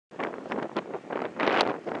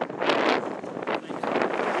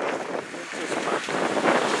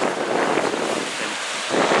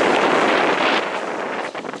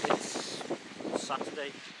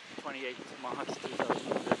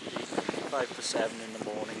after 7 in the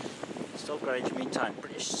morning. Still Greenwich Mean Time.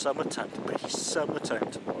 British summertime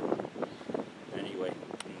tomorrow. Anyway,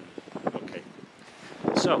 okay.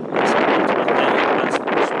 So, it's a beautiful day. That's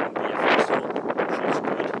the Swan Beer Festival, which is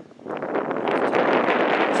good.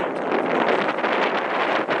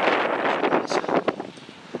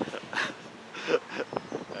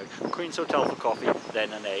 Queen's Hotel for coffee,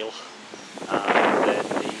 then an ale, and then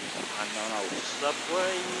the, I don't know,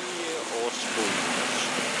 Subway or Spoons.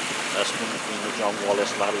 A spoon between the John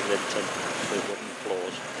Wallace, Larry Linton, the wooden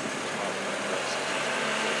floors.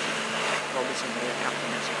 Probably some real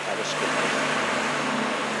happiness and periscope.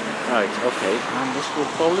 Right, okay, and this will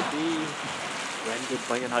probably be rendered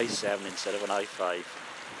by an i7 instead of an i5.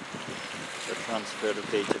 The transfer of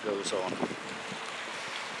data goes on.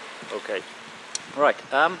 Okay. Right,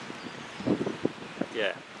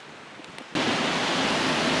 yeah.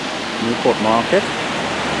 Newport Market.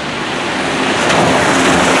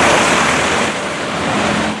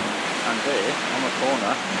 And there, on the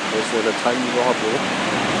corner, is where the tiny Harbour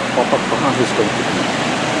pop-up bar is going to be.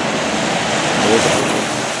 There's it.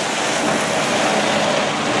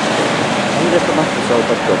 And just a month or so,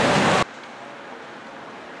 but good.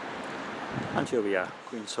 And here we are,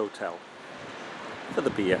 Queen's Hotel. For the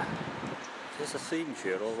beer. There's a theme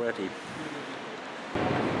here already.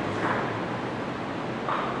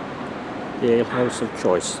 The ale house of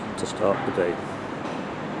choice to start the day.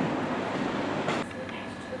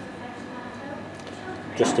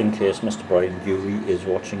 Just in case Mr. Brian Dewey is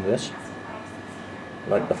watching this,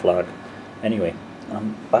 like the flag. Anyway,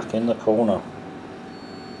 I'm back in the corner,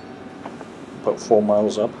 about 4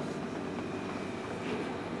 miles up.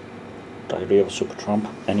 Diary of a Supertramp.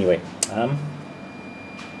 Anyway,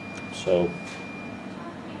 so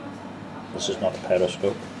this is not a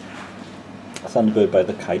periscope. A Thunderbird by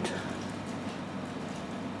the Kite.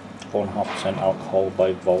 4.5% alcohol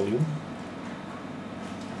by volume.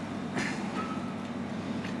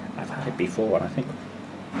 I've had it before and I think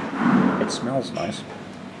it smells nice.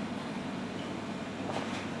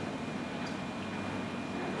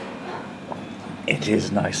 It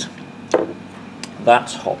is nice.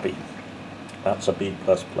 That's hoppy. That's a B++.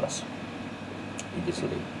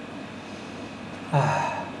 Easily.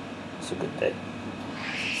 It's a good day.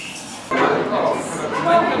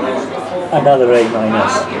 Another A-,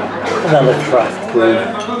 another craft brew.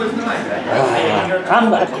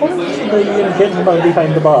 And according to the gentleman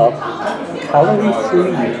behind the bar, calorie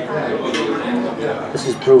free. This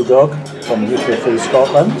is Brewdog from Newport,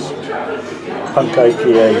 Scotland. Punk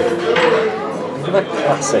IPA. Look at that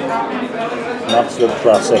classic. An absolute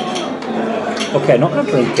classic. Okay, I'm not going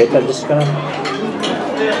to drink it, I'm just going to...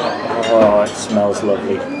 Oh, it smells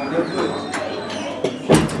lovely.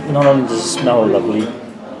 Not only does it smell lovely,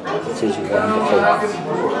 it is wonderful.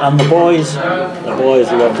 And the boys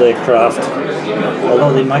love their craft,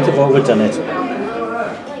 although they might have overdone it.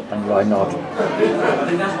 And why not?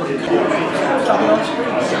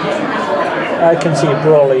 I can see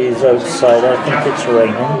brollies outside, I think it's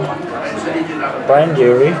raining. Brian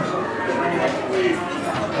Dewey.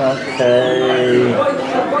 Okay.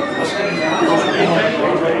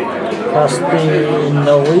 Past the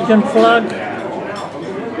Norwegian flag.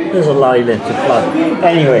 There's a Larry Linton flag.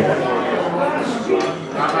 Anyway,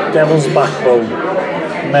 Devil's Backbone,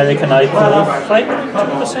 American IPA,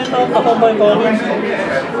 5% alcohol by volume.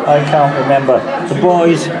 I can't remember. The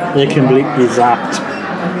boys, they completely zapped.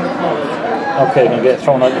 Okay, I'm going to get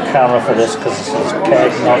thrown out the camera for this because this is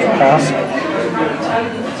keg, not a cask.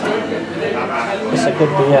 It's a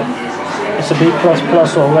good beer. It's a B++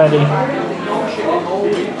 already.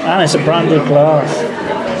 And it's a branded glass.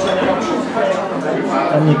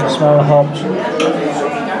 And you can smell the hops.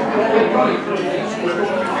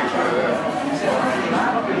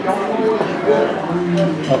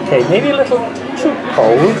 Okay, maybe a little too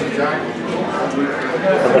cold.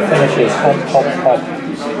 But the finish is hop, hop, hop.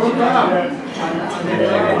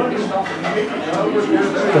 Yeah.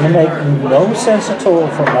 Gonna make no sense at all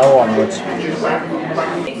from now onwards.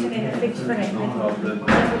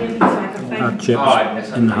 Our chips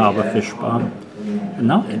in the Harbour Fish Bar. And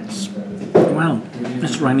now it's, well,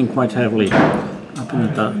 it's raining quite heavily. Up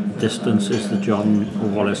in the distance is the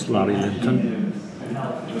John Wallace, Larry Linton.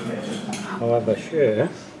 However, here,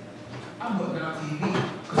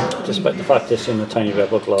 despite the fact it's in a tiny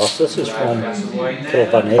rebel glass, this is from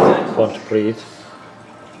Kilbunny, Pontypridd.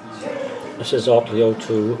 This is Otley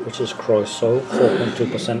 02, which is Croeso,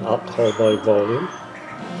 4.2% alcohol by volume.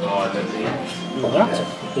 That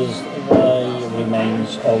is the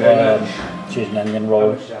remains of cheese and onion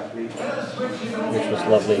roll, which was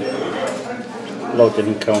lovely. Although it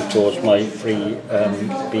didn't count towards my free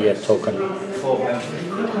beer token.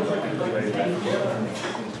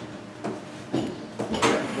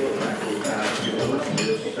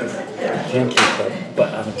 gently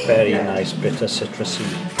but a very nice bitter citrusy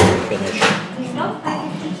finish.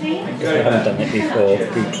 If you haven't done it before,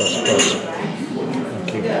 B++.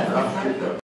 Thank you.